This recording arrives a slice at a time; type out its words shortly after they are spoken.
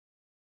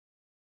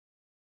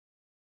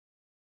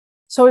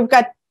So we've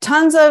got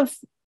tons of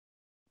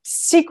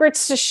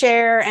secrets to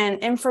share and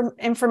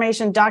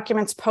information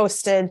documents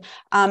posted.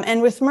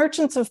 And with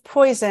Merchants of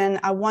Poison,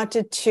 I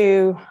wanted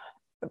to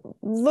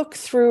look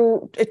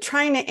through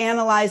trying to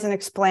analyze and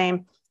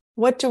explain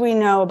what do we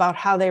know about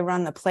how they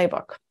run the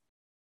playbook.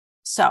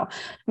 So I'm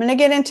going to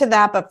get into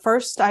that, but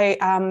first,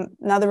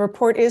 now the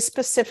report is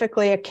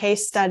specifically a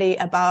case study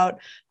about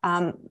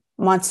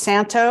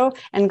Monsanto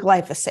and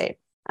glyphosate.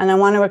 And I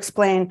want to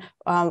explain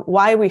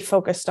why we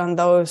focused on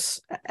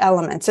those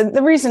elements. And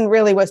the reason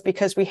really was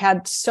because we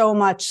had so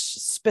much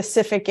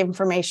specific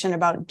information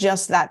about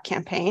just that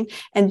campaign.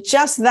 And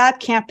just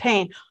that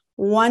campaign,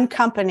 one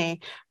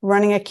company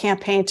running a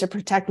campaign to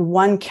protect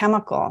one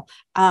chemical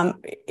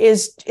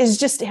is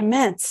just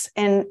immense.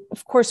 And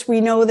of course,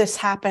 we know this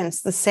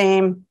happens. The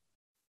same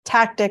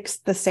tactics,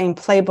 the same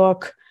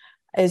playbook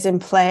is in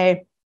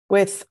play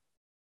with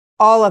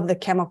all of the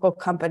chemical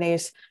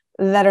companies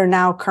that are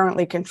now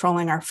currently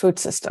controlling our food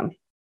system.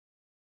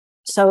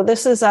 So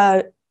this is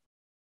a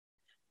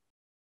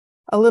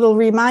little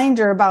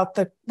reminder about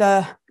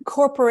the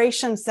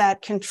corporations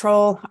that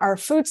control our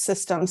food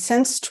system.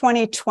 Since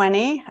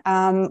 2020,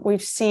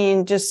 we've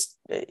seen just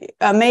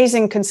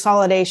amazing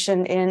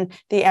consolidation in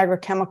the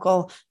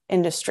agrochemical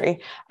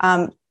industry.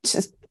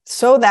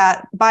 So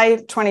that by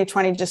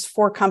 2020, just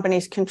 4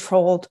 companies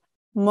controlled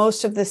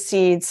most of the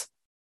seeds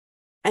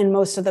and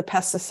most of the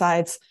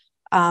pesticides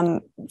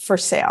for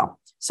sale.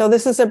 So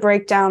this is a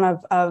breakdown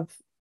of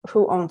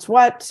who owns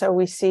what. So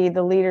we see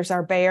the leaders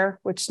are Bayer,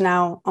 which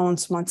now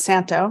owns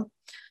Monsanto,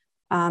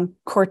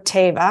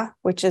 Corteva,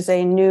 which is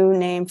a new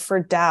name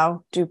for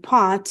Dow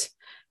DuPont,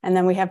 and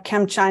then we have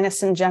ChemChina,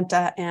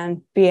 Syngenta,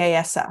 and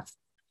BASF.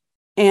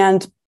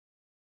 And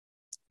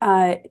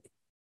I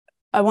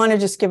want to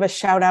just give a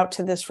shout out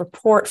to this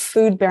report,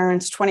 Food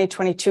Barons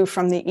 2022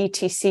 from the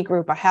ETC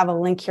group. I have a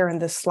link here in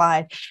this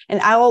slide, and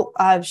I will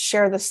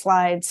share the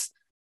slides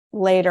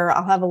later.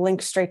 I'll have a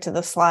link straight to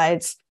the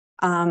slides.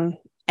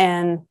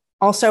 And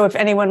also, if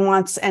anyone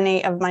wants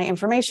any of my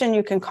information,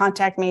 you can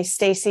contact me,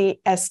 Stacy,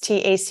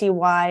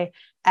 STACY,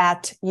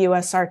 at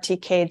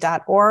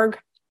usrtk.org.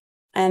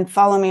 And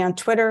follow me on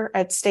Twitter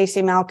at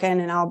Stacy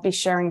Malkin, and I'll be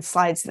sharing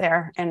slides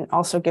there and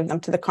also give them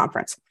to the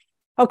conference.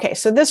 Okay,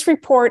 so this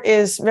report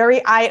is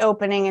very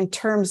eye-opening in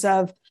terms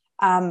of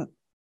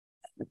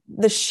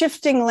the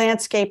shifting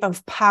landscape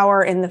of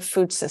power in the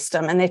food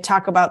system. And they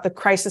talk about the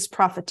crisis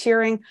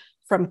profiteering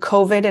from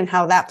COVID and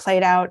how that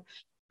played out,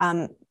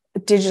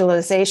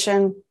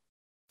 digitalization,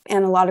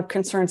 and a lot of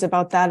concerns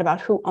about that,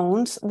 about who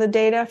owns the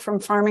data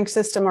from farming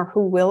system or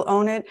who will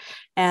own it,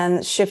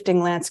 and shifting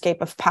landscape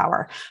of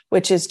power,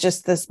 which is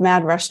just this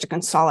mad rush to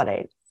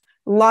consolidate.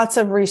 Lots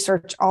of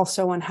research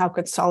also on how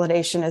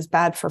consolidation is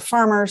bad for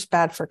farmers,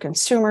 bad for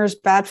consumers,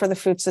 bad for the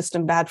food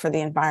system, bad for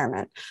the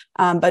environment.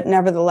 But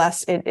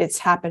nevertheless, it's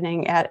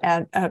happening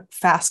at a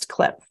fast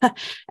clip.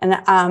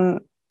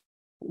 And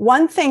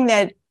one thing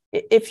that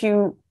if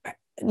you've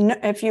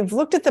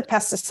looked at the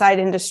pesticide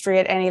industry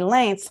at any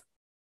length,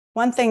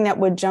 one thing that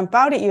would jump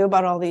out at you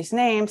about all these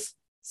names,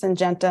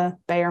 Syngenta,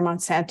 Bayer,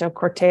 Monsanto,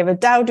 Corteva,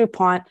 Dow,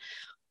 DuPont,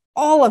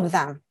 all of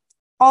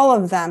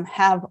them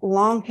have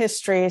long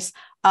histories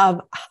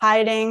of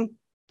hiding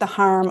the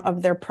harm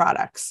of their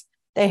products.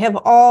 They have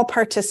all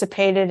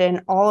participated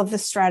in all of the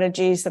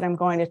strategies that I'm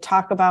going to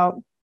talk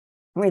about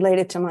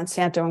related to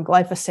Monsanto and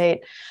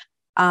glyphosate.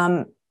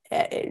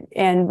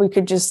 And we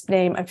could just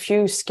name a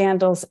few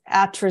scandals: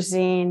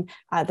 atrazine,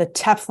 the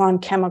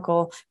Teflon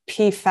chemical,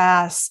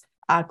 PFAS,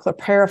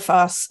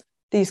 chlorpyrifos.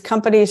 These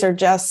companies are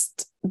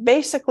just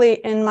basically,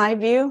 in my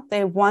view,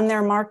 they won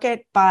their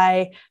market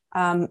by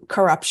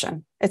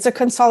corruption. It's a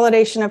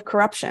consolidation of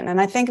corruption.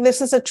 And I think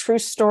this is a true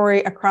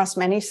story across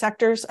many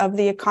sectors of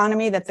the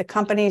economy, that the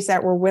companies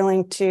that were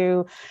willing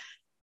to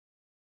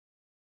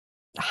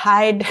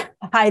hide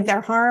their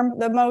harm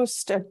the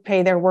most,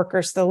 pay their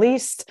workers the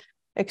least,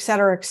 et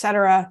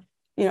cetera,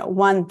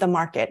 won the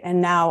market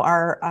and now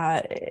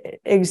are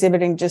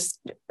exhibiting just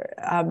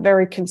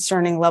very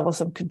concerning levels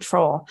of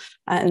control,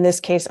 in this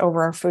case,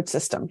 over our food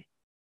system.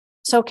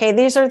 So, okay,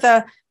 these are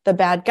the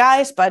bad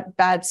guys, but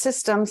bad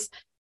systems.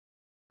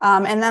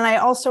 And then I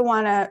also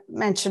want to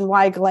mention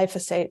why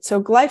glyphosate.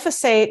 So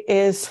glyphosate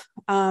is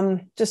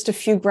just a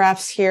few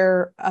graphs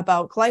here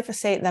about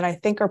glyphosate that I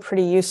think are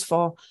pretty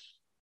useful.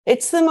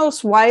 It's the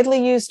most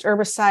widely used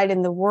herbicide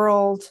in the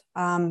world.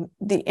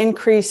 The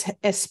increase,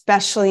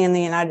 especially in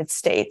the United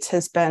States,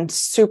 has been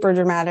super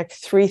dramatic,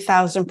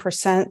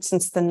 3,000%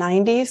 since the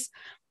 90s.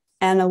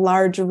 And a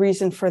large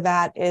reason for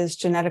that is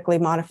genetically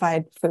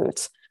modified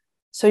foods.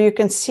 So you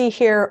can see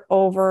here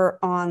over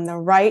on the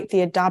right, the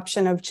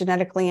adoption of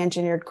genetically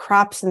engineered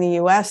crops in the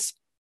US.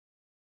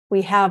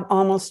 We have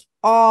almost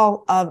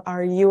all of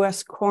our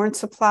US corn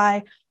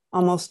supply,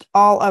 almost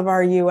all of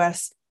our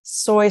US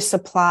soy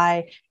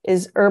supply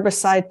is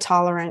herbicide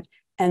tolerant,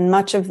 and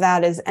much of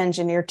that is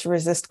engineered to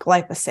resist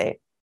glyphosate.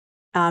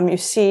 You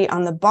see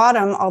on the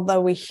bottom,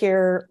 although we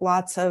hear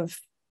lots of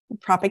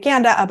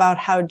propaganda about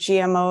how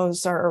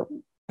GMOs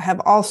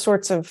have all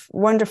sorts of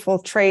wonderful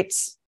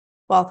traits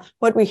Well,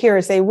 what we hear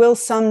is they will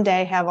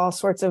someday have all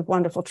sorts of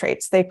wonderful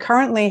traits. They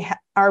currently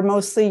are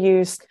mostly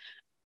used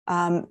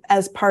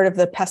as part of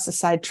the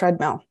pesticide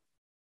treadmill.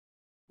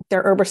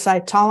 They're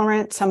herbicide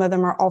tolerant. Some of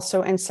them are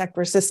also insect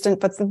resistant,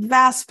 but the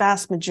vast,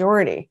 vast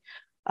majority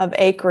of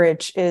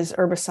acreage is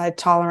herbicide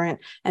tolerant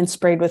and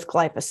sprayed with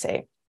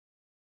glyphosate.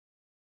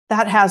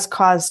 That has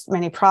caused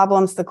many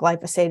problems. The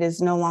glyphosate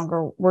is no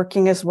longer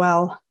working as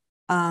well.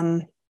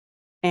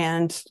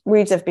 And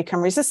weeds have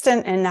become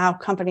resistant. And now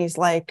companies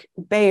like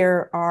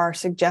Bayer are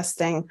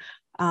suggesting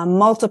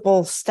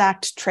multiple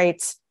stacked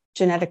traits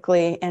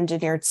genetically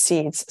engineered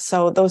seeds.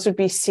 So those would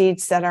be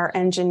seeds that are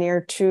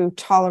engineered to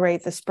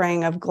tolerate the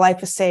spraying of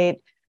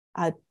glyphosate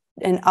and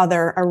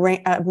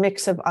a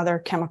mix of other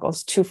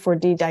chemicals.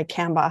 2,4-D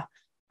dicamba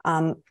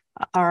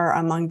are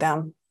among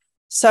them.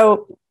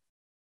 So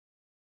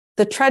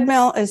the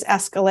treadmill is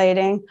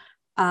escalating.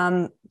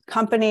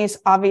 Companies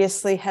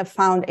obviously have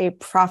found a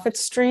profit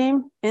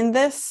stream in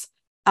this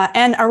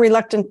and are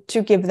reluctant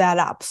to give that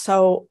up.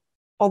 So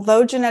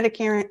although genetic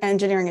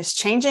engineering is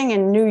changing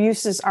and new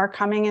uses are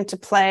coming into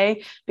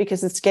play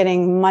because it's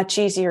getting much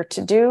easier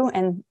to do,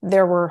 and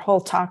there were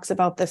whole talks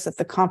about this at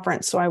the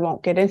conference, so I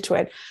won't get into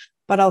it,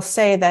 but I'll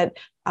say that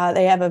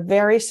they have a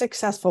very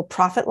successful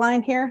profit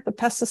line here, the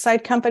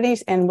pesticide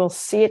companies, and we'll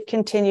see it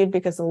continued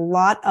because a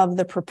lot of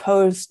the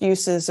proposed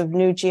uses of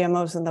new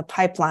GMOs in the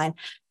pipeline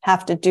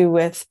have to do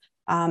with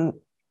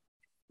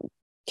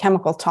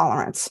chemical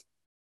tolerance,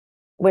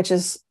 which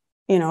is,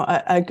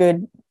 a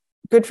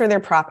good for their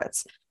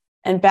profits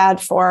and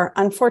bad for,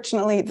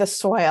 unfortunately, the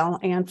soil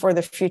and for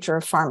the future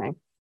of farming.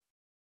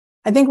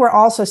 I think we're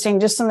also seeing,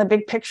 just in the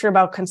big picture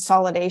about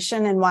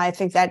consolidation, and why I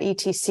think that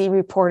ETC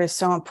report is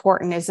so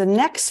important, is the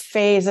next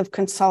phase of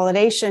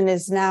consolidation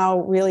is now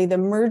really the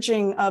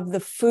merging of the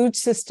food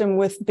system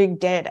with big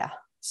data.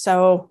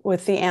 So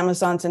with the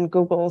Amazons and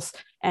Googles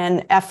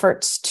and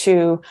efforts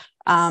to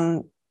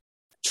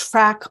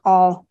track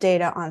all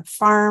data on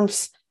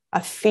farms,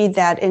 feed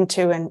that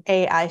into an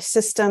AI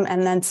system,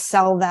 and then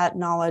sell that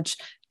knowledge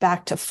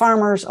back to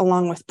farmers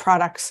along with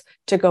products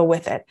to go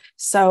with it.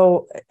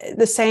 So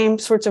the same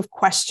sorts of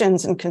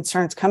questions and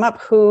concerns come up.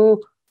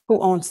 Who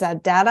owns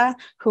that data?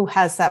 Who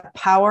has that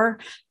power?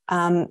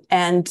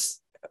 And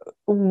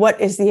what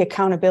is the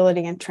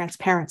accountability and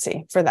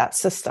transparency for that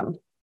system?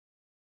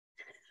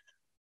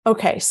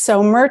 Okay,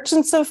 so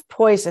merchants of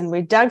poison.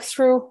 We dug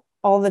through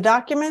all the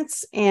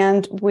documents,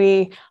 and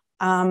we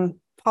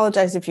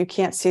apologize if you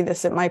can't see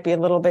this. It might be a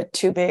little bit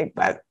too big,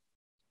 but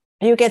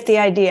you get the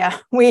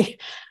idea. We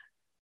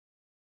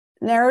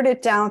narrowed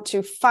it down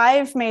to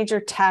 5 major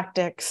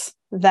tactics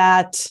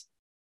that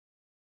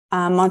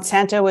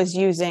Monsanto was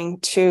using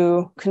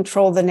to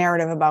control the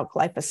narrative about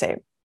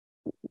glyphosate.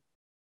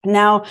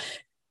 Now,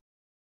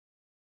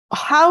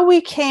 how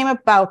we came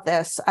about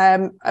this, I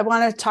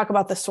want to talk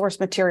about the source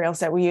materials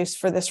that we used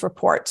for this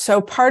report.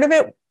 So part of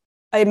it,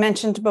 I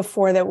mentioned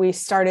before that we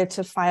started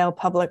to file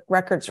public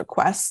records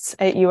requests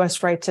at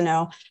US Right to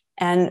Know.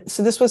 And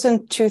so this was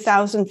in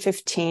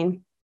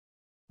 2015.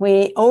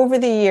 We, over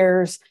the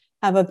years,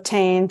 have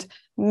obtained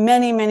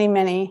many, many,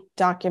 many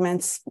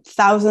documents,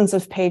 thousands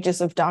of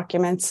pages of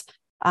documents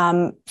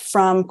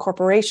from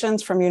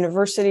corporations, from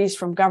universities,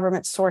 from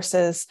government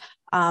sources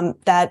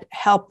that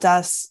helped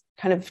us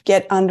kind of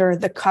get under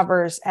the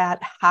covers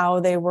at how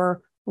they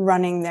were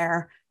running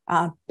their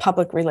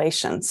public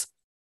relations.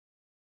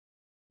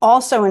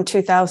 Also in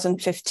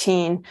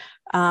 2015,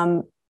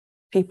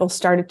 people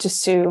started to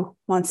sue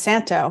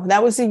Monsanto.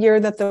 That was the year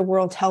that the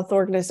World Health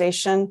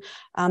Organization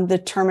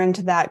determined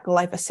that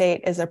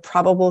glyphosate is a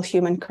probable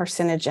human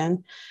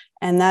carcinogen.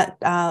 And that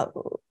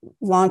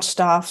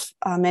launched off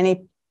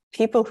many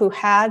people who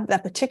had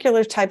that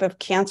particular type of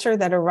cancer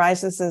that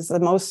arises as the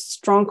most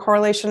strong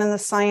correlation in the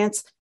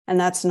science, and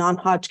that's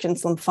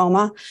non-Hodgkin's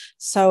lymphoma.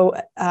 So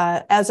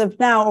as of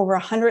now, over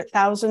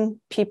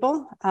 100,000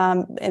 people,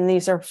 and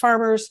these are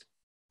farmers,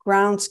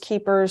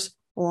 groundskeepers,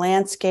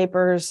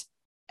 landscapers,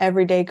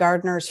 everyday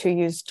gardeners who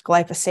used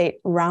glyphosate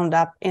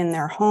Roundup in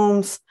their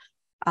homes,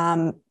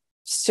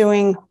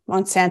 suing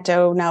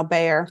Monsanto, now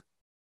Bayer,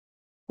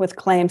 with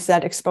claims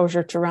that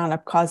exposure to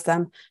Roundup caused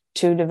them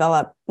to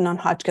develop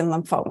non-Hodgkin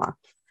lymphoma.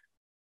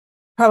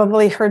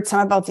 Probably heard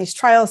some about these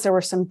trials. There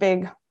were some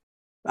big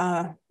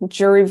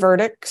jury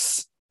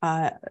verdicts.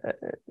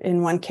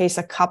 In one case,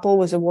 a couple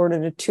was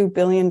awarded a $2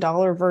 billion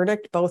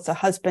verdict, both a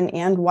husband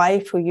and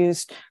wife who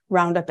used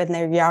Roundup in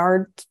their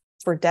yard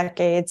for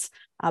decades.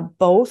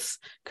 Both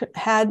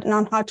had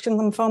non-Hodgkin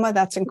lymphoma.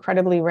 That's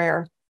incredibly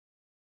rare.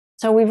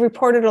 So we've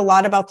reported a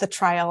lot about the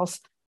trials.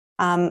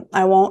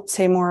 I won't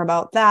say more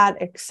about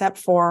that, except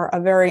for a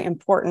very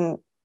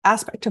important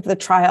aspect of the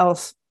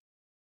trials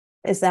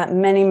is that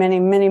many, many,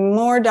 many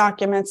more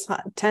documents,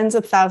 tens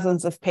of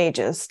thousands of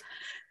pages,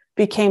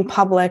 became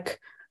public.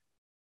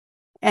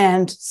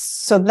 And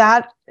so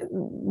that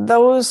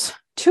those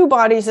 2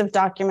 bodies of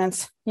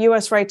documents,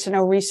 US Right to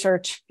Know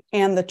research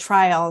and the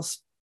trials,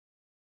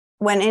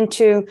 went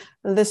into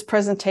this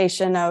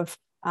presentation of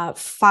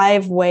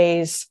 5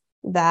 ways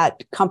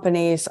that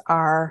companies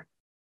are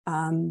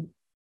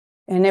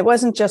And it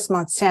wasn't just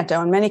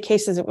Monsanto. In many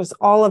cases, it was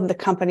all of the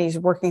companies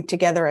working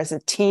together as a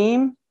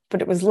team,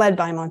 but it was led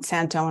by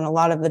Monsanto. And a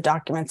lot of the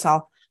documents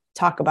I'll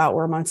talk about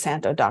were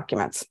Monsanto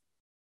documents.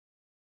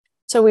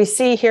 So we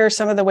see here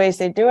some of the ways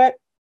they do it,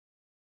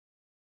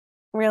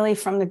 really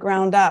from the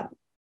ground up,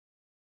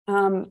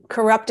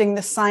 corrupting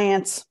the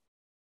science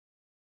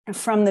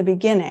from the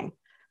beginning.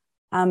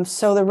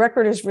 So the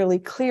record is really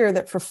clear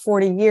that for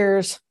 40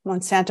 years,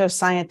 Monsanto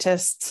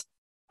scientists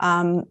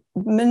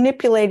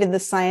manipulated the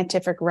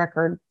scientific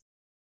record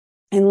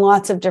in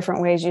lots of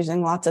different ways,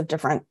 using lots of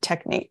different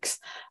techniques.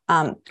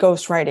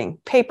 Ghostwriting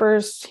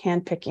papers,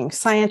 handpicking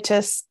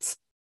scientists,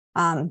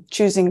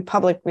 choosing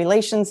public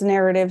relations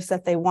narratives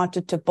that they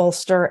wanted to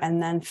bolster,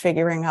 and then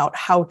figuring out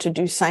how to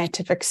do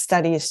scientific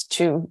studies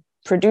to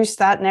produce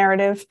that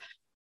narrative.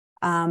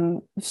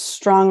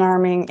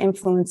 Strong-arming,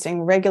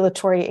 influencing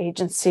regulatory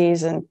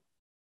agencies, and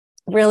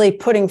really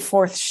putting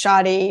forth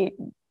shoddy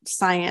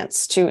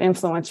science to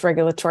influence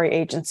regulatory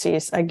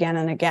agencies again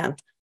and again.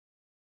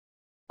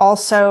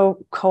 Also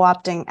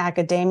co-opting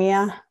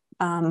academia.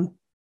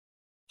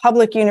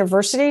 Public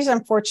universities,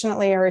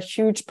 unfortunately, are a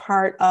huge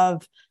part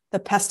of the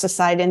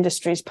pesticide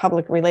industry's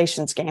public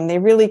relations game. They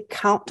really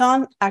count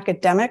on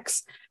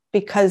academics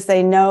because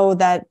they know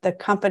that the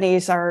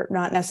companies are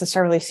not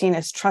necessarily seen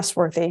as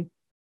trustworthy,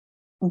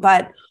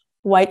 but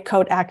white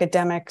coat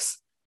academics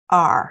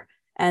are.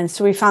 And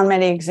so we found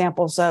many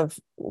examples of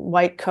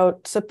white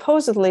coat,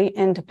 supposedly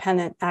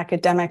independent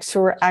academics who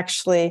were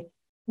actually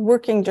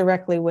working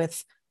directly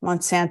with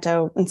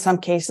Monsanto, in some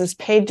cases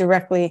paid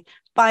directly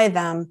by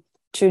them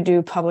to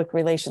do public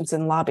relations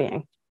and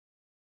lobbying.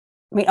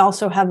 We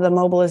also have the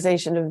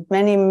mobilization of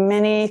many,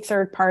 many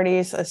third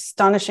parties,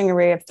 astonishing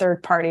array of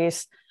third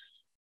parties.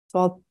 So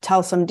I'll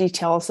tell some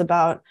details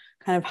about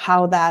kind of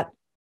how that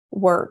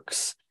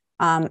works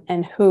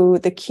and who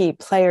the key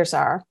players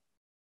are.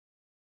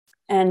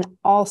 And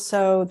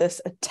also this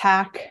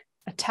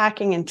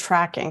attacking and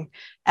tracking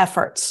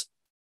efforts.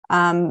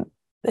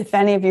 If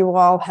any of you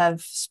all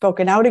have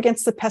spoken out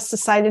against the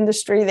pesticide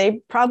industry,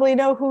 they probably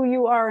know who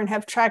you are and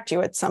have tracked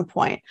you at some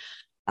point.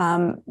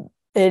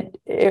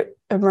 It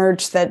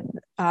emerged that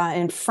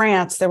in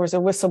France, there was a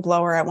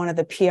whistleblower at one of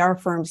the PR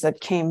firms that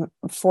came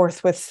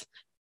forth with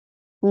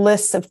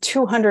lists of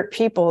 200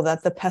 people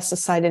that the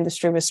pesticide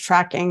industry was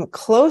tracking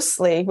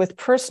closely with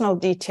personal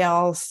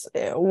details.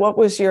 What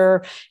was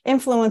your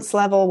influence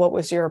level? What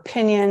was your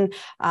opinion?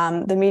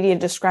 The media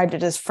described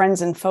it as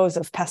friends and foes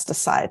of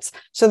pesticides.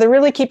 So they're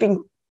really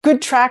keeping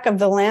good track of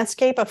the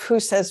landscape of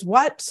who says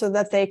what so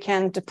that they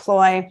can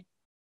deploy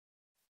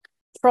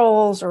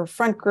trolls or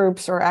front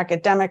groups or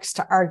academics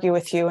to argue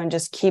with you and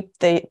just keep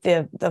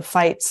the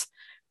fights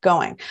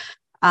going.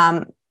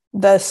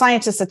 The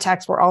scientist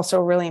attacks were also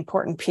a really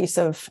important piece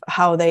of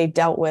how they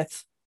dealt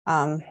with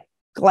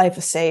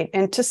glyphosate,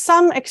 and to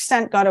some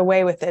extent got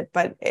away with it.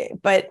 But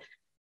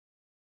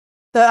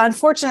the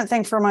unfortunate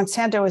thing for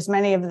Monsanto is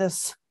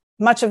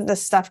much of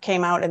this stuff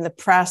came out in the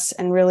press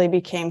and really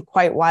became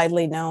quite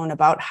widely known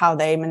about how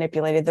they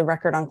manipulated the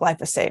record on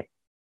glyphosate.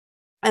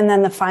 And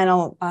then the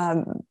final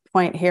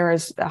point here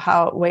is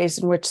ways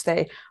in which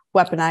they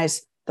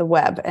weaponize the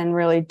web and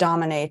really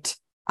dominate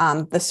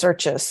the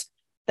searches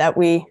that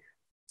we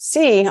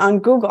see on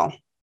Google.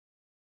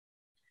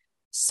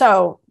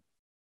 So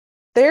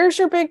there's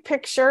your big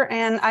picture.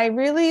 And I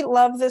really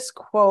love this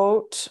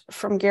quote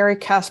from Garry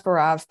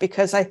Kasparov,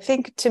 because I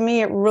think to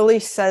me, it really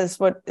says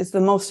what is the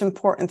most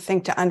important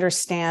thing to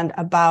understand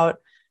about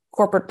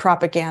corporate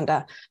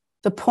propaganda.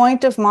 The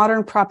point of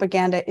modern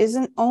propaganda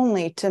isn't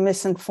only to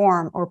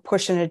misinform or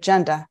push an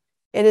agenda.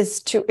 It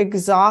is to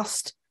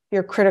exhaust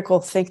your critical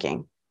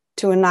thinking,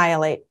 to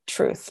annihilate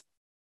truth.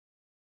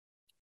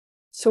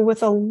 So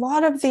with a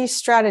lot of these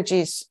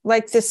strategies,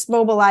 like this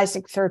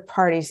mobilizing third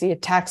parties, the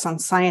attacks on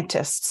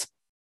scientists,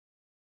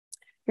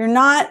 you're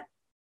not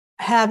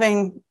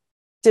having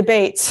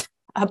debates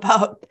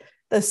about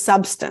the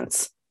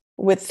substance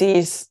with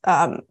these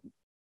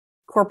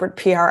corporate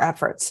PR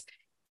efforts.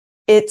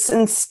 It's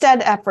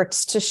instead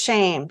efforts to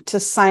shame, to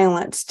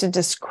silence, to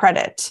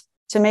discredit,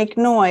 to make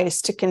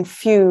noise, to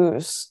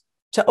confuse,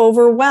 to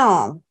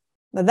overwhelm.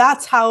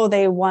 That's how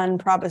they won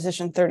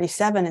Proposition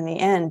 37 in the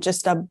end,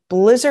 just a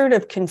blizzard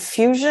of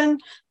confusion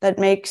that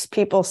makes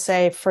people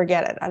say,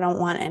 forget it, I don't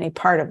want any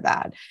part of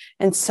that.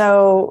 And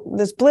so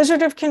this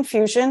blizzard of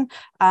confusion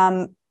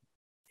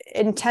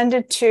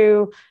intended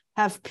to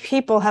have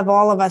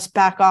all of us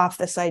back off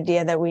this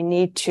idea that we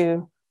need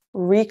to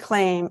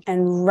reclaim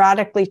and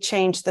radically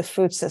change the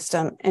food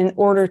system in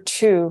order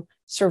to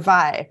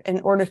survive,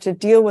 in order to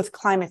deal with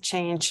climate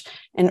change,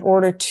 in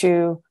order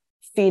to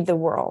feed the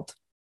world.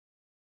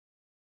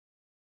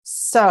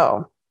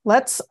 So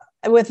let's,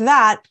 with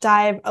that,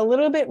 dive a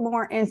little bit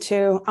more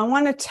into, I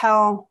want to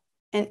tell,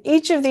 in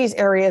each of these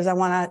areas, I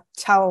want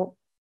to tell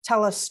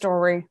a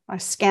story, a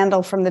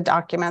scandal from the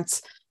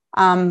documents.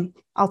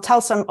 I'll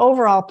tell some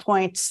overall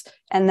points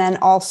and then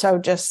also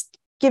just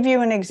give you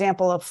an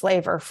example of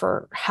flavor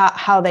for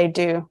how they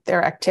do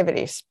their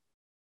activities.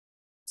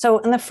 So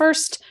in the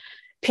first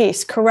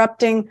piece,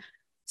 corrupting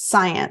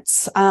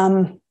science.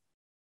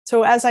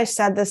 So as I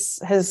said, this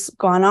has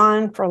gone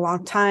on for a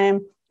long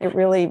time. It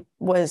really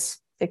was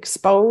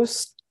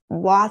exposed,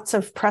 lots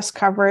of press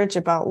coverage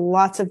about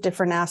lots of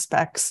different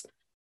aspects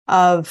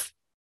of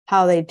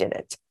how they did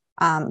it.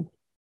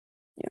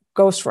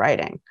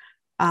 Ghostwriting,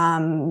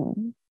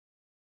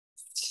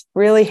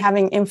 really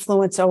having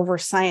influence over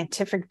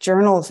scientific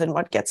journals and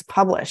what gets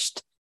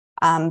published.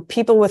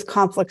 People with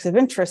conflicts of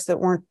interest that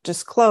weren't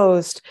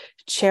disclosed,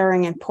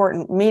 chairing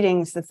important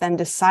meetings that then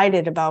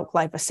decided about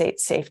glyphosate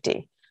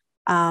safety.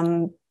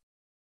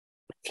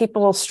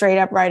 People straight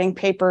up writing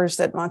papers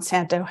that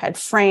Monsanto had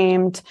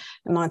framed,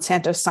 and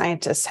Monsanto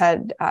scientists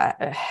had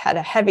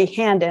a heavy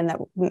hand in that,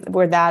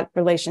 where that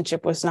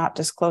relationship was not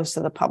disclosed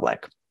to the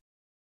public.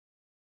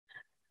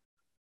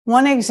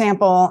 One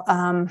example,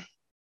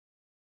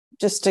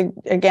 just to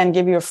again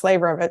give you a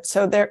flavor of it.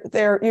 So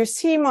there you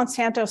see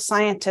Monsanto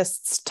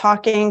scientists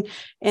talking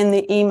in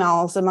the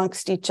emails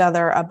amongst each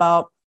other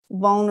about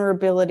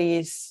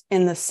vulnerabilities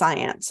in the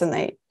science, and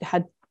they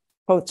had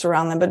quotes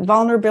around them, but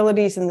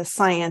vulnerabilities in the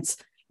science,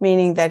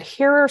 meaning that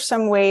here are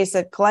some ways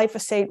that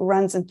glyphosate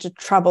runs into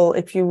trouble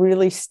if you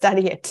really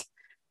study it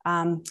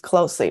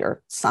closely,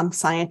 or some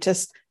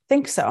scientists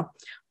think so.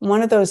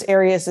 One of those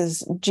areas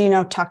is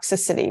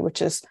genotoxicity,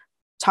 which is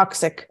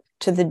toxic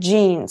to the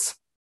genes,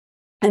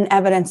 and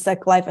evidence that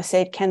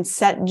glyphosate can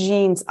set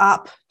genes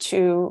up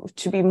to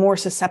be more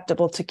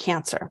susceptible to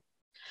cancer.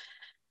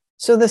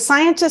 So the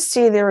scientists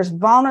see there is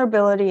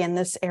vulnerability in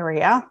this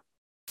area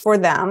for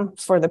them,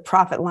 for the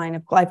profit line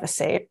of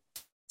glyphosate.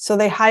 So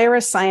they hire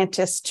a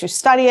scientist to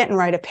study it and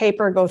write a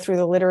paper, go through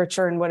the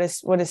literature, and what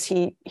does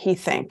he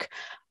think?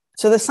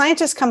 So the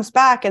scientist comes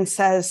back and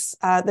says,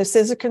 this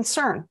is a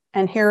concern,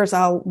 and here's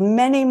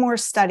many more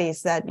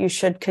studies that you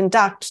should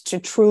conduct to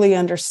truly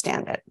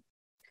understand it.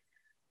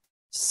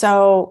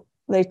 So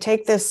they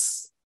take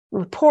this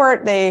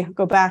report, they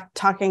go back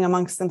talking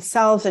amongst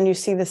themselves, and you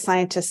see the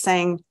scientists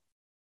saying,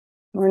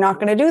 we're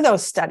not going to do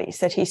those studies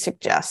that he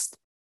suggests.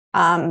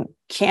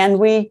 Can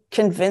we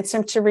convince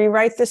him to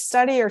rewrite this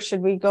study, or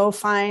should we go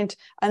find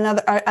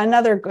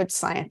another good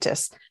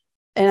scientist?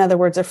 In other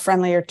words, a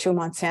friendlier to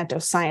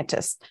Monsanto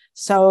scientist.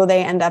 So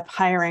they end up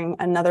hiring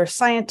another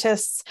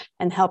scientist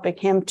and helping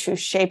him to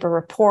shape a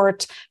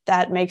report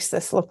that makes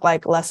this look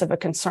like less of a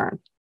concern.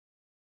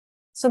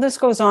 So this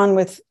goes on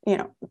with,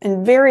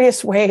 in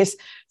various ways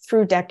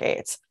through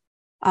decades.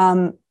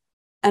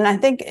 And I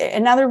think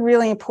another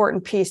really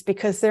important piece,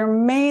 because their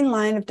main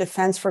line of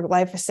defense for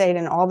glyphosate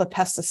and all the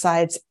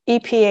pesticides,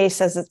 EPA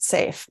says it's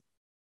safe.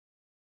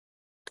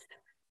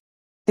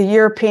 The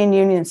European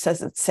Union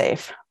says it's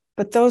safe.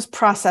 But those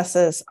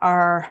processes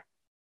are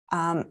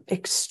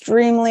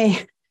extremely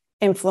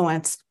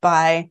influenced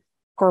by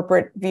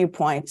corporate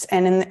viewpoints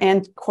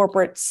and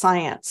corporate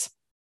science.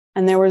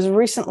 And there was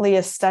recently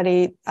a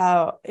study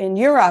in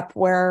Europe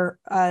where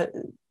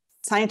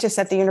scientists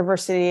at the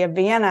University of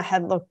Vienna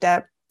had looked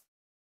at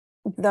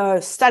the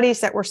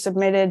studies that were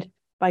submitted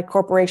by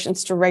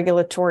corporations to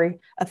regulatory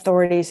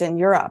authorities in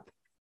Europe,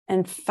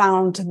 and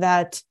found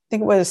that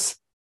there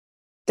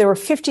were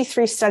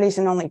 53 studies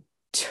and only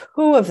 2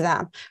 of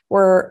them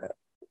were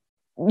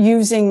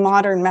using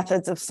modern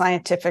methods of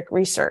scientific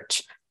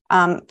research.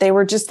 They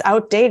were just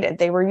outdated.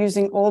 They were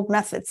using old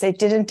methods. They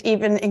didn't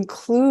even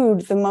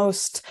include the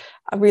most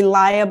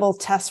reliable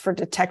tests for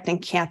detecting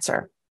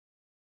cancer.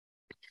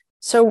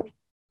 So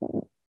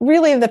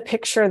really, the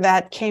picture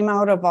that came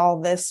out of all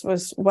this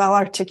was well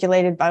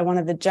articulated by one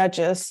of the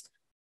judges.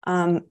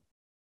 And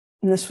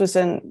this was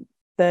in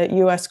the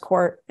U.S.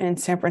 court in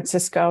San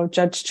Francisco.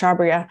 Judge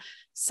Chabria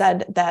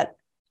said that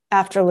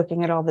after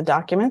looking at all the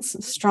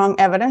documents, strong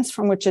evidence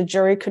from which a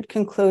jury could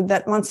conclude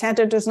that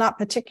Monsanto does not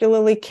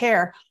particularly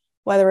care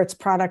whether its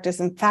product is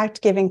in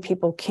fact giving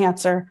people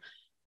cancer,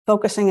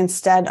 focusing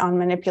instead on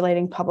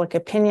manipulating public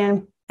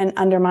opinion and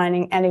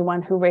undermining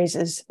anyone who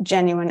raises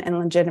genuine and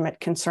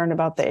legitimate concern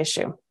about the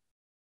issue.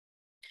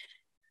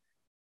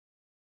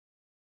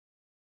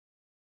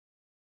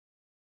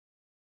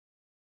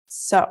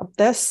 So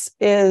this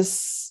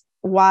is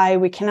why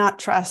we cannot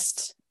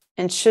trust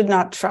and should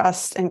not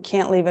trust and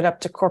can't leave it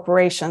up to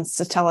corporations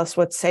to tell us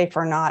what's safe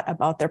or not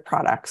about their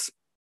products.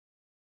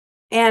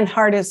 And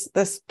hard as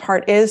this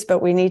part is,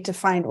 but we need to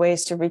find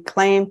ways to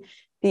reclaim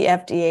the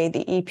FDA,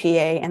 the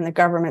EPA, and the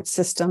government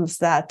systems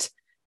that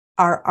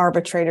are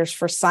arbitrators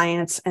for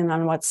science and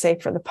on what's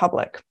safe for the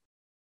public.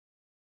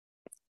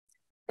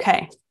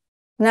 Okay,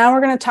 now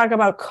we're going to talk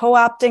about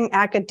co-opting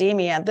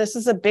academia. This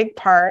is a big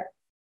part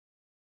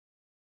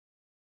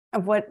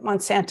of what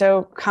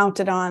Monsanto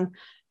counted on.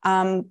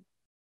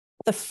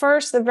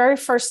 The very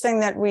first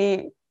thing that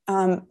we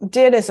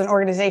did as an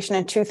organization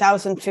in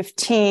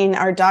 2015,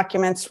 our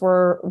documents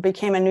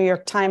became a New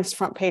York Times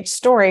front page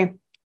story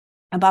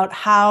about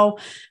how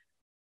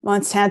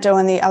Monsanto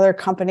and the other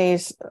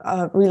companies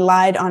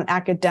relied on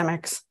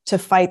academics to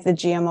fight the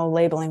GMO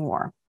labeling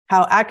war.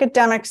 How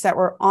academics that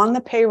were on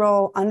the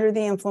payroll under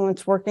the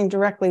influence working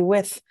directly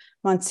with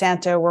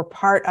Monsanto were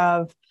part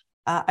of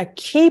a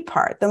key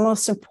part, the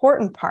most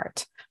important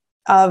part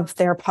of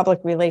their public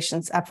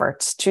relations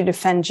efforts to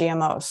defend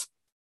GMOs.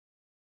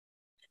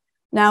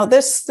 Now,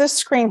 this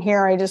screen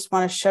here, I just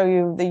want to show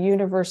you the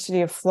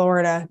University of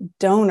Florida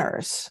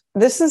donors.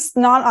 This is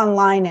not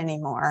online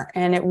anymore,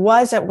 and it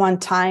was at one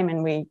time,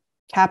 and we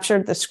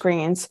captured the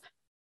screens.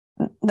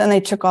 Then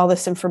they took all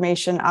this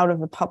information out of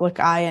the public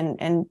eye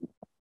and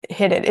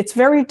hid it. It's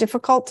very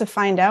difficult to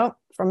find out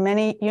from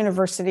many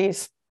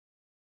universities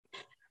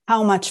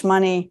how much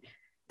money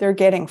they're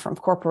getting from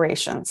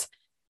corporations.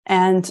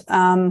 And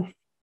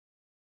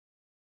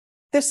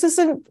this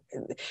isn't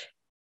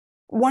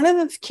one of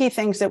the key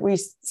things that we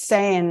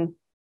say in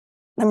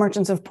the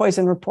Merchants of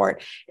Poison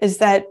report is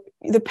that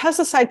the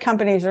pesticide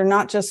companies are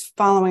not just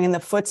following in the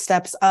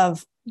footsteps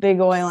of big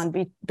oil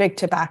and big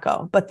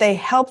tobacco, but they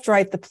helped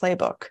write the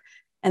playbook.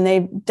 And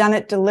they've done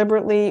it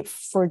deliberately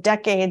for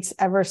decades,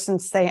 ever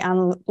since they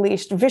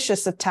unleashed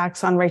vicious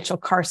attacks on Rachel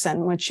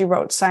Carson when she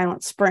wrote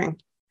Silent Spring.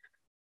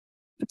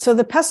 So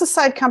the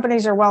pesticide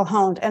companies are well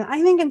honed, and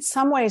I think in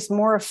some ways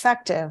more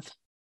effective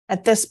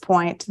at this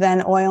point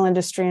than oil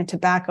industry and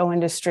tobacco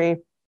industry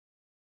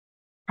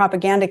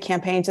propaganda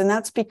campaigns. And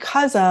that's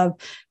because of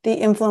the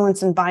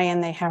influence and buy-in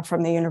they have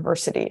from the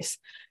universities.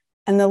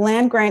 And the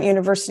land grant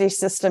university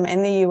system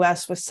in the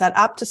US was set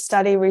up to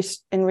study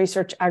and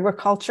research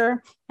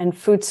agriculture and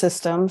food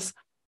systems,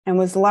 and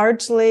was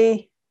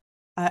largely,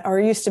 or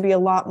used to be a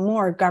lot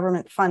more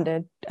government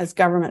funded as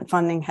government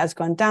funding has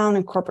gone down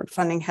and corporate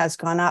funding has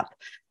gone up.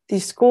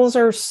 These schools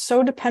are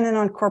so dependent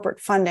on corporate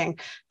funding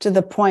to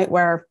the point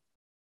where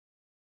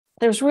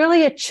there's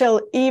really a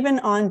chill even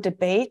on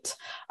debate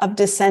of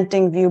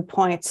dissenting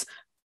viewpoints.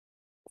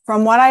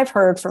 From what I've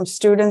heard from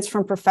students,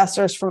 from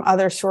professors, from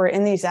others who are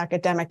in these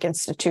academic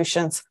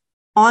institutions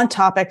on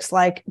topics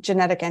like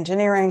genetic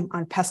engineering,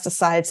 on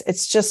pesticides,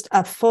 it's just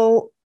a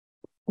full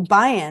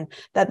buy-in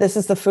that this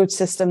is the food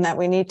system that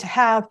we need to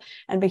have.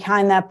 And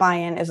behind that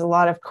buy-in is a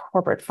lot of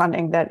corporate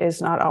funding that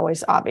is not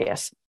always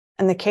obvious.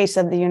 In the case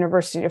of the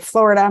University of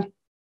Florida,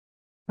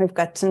 we've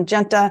got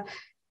Syngenta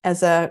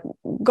as a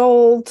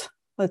gold,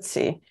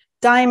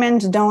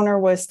 diamond donor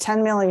was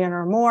 10 million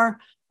or more,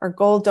 or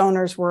gold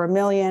donors were 1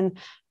 million,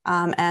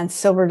 and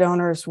silver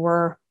donors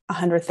were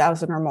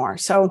 100,000 or more.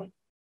 So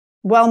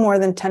well more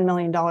than $10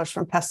 million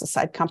from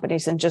pesticide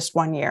companies in just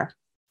 1 year.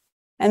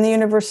 And the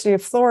University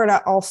of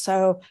Florida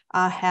also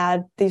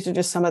had, these are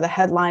just some of the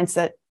headlines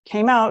that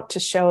came out to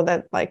show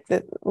that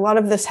a lot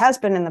of this has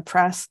been in the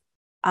press.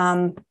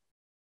 And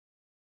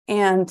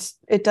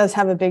it does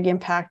have a big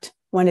impact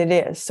when it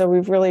is. So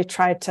we've really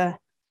tried to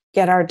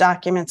get our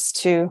documents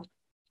to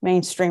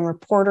mainstream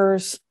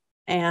reporters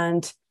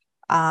and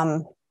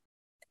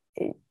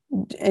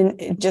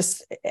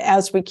just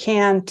as we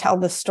can tell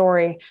the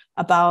story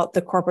about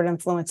the corporate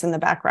influence in the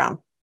background.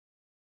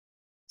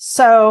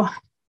 So,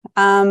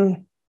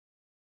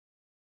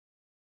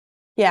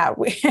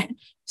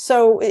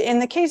 so in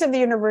the case of the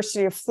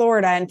University of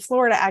Florida, and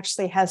Florida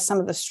actually has some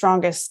of the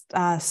strongest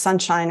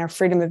sunshine or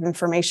freedom of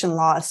information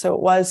laws. So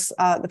it was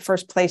the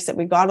first place that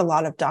we got a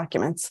lot of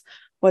documents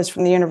was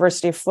from the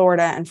University of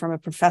Florida and from a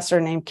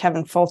professor named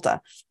Kevin Folta,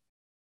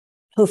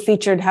 who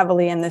featured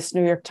heavily in this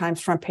New York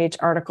Times front page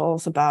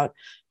articles about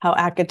how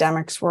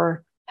academics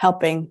were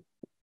helping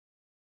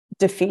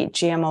defeat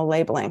GMO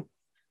labeling.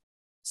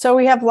 So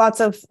we have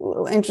lots of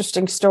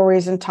interesting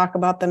stories and talk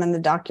about them in the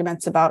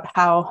documents about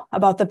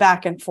the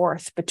back and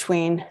forth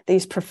between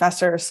these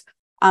professors.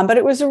 But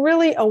it was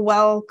really a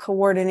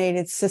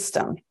well-coordinated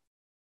system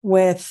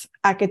with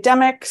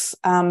academics,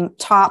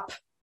 top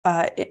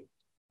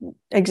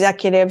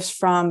executives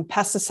from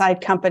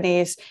pesticide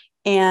companies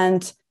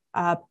and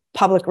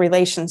public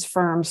relations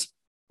firms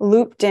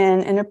looped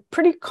in a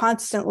pretty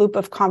constant loop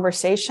of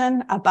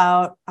conversation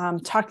about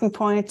talking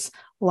points,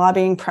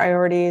 lobbying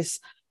priorities,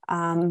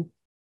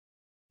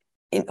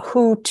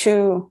 who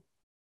to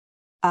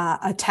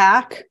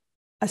attack,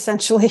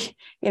 essentially,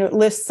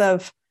 lists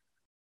of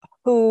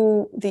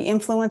who the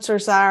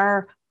influencers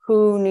are,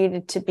 who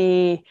needed to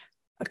be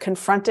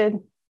confronted,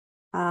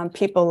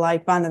 people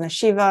like Vandana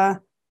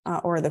Shiva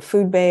or the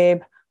Food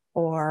Babe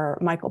or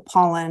Michael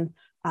Pollan.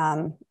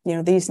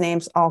 These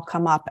names all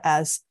come up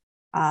as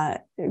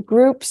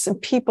groups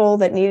and people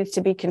that needed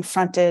to be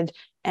confronted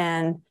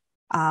and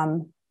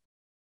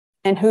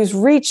whose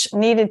reach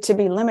needed to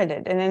be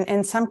limited. And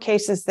in some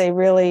cases, they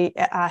really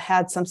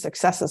had some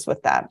successes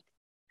with that.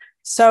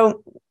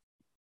 So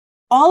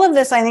all of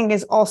this, I think,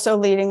 is also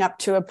leading up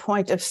to a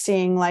point of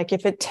seeing,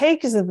 if it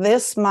takes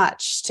this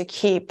much to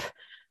keep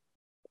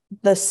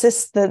the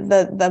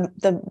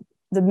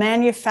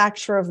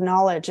manufacture of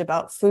knowledge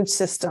about food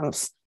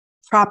systems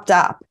propped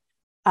up,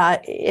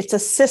 it's a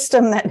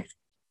system that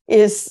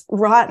is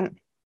rotten.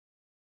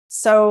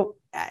 So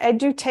I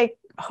do take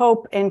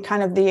hope in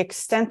kind of the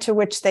extent to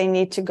which they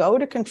need to go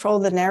to control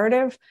the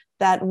narrative,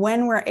 that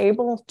when we're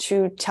able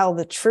to tell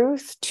the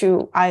truth,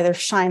 to either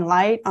shine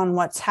light on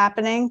what's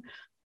happening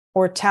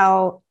or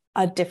tell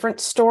a different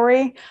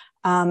story,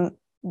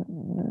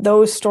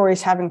 those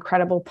stories have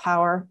incredible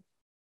power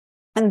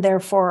and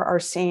therefore are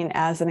seen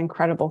as an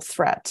incredible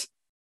threat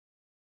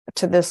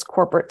to this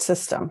corporate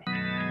system.